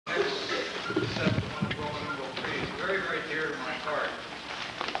concept of one Roman numeral 3 is very, very dear to my heart.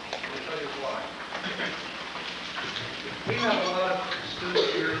 I'll tell you why. We have a lot of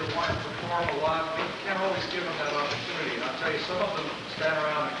students here who want to perform a lot. We can't always give them that opportunity. And I'll tell you, some of them stand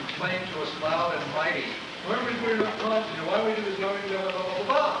around and complain to us loud and mighty. Why are we doing enough content? Why are we doing this? Blah, blah, blah, blah,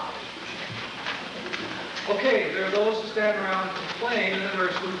 blah. Okay, there are those who stand around and complain, and then there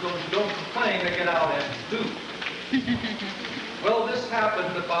are those who don't complain, they get out and do. Well, this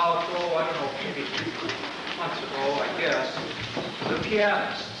happened about, I don't know, maybe 3 months ago, I guess. The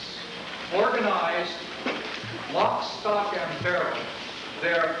pianists organized, lock, stock, and barrel,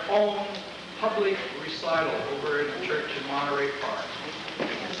 their own public recital over in a church in Monterey Park.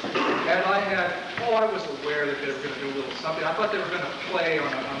 And I was aware that they were going to do a little something. I thought they were going to play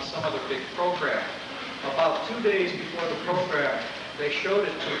on some other big program. About 2 days before the program, they showed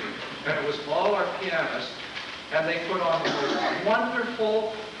it to me, and it was all our pianists, and they put on the most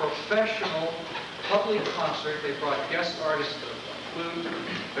wonderful, professional public concert. They brought guest artists to flute,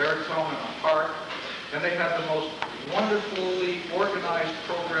 baritone, and a harp, and they had the most wonderfully organized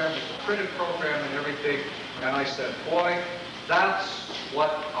program, with the printed program and everything, and I said, boy, that's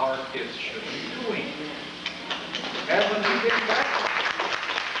what our kids should be doing. And when we came back,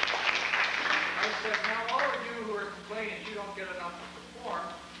 I said, now all of you who are complaining you don't get enough to perform,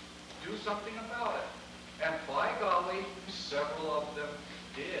 do something about it. And by golly, several of them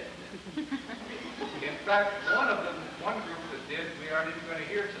did. In fact, one group that did, we aren't even going to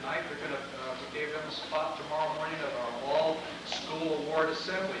hear tonight. We're going to, we gave them a spot tomorrow morning at our all-school award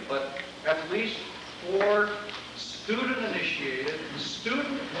assembly. But at least 4 student-initiated,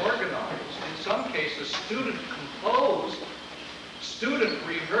 student-organized, in some cases student-composed,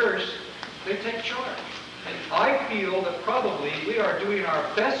 student-rehearsed, they take charge. And I feel that probably we are doing our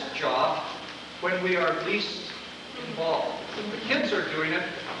best job when we are least involved. If the kids are doing it,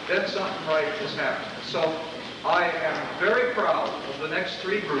 then something right is happening. So I am very proud of the next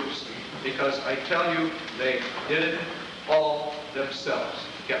 3 groups because I tell you, they did it all themselves.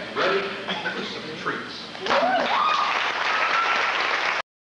 Get ready for some treats.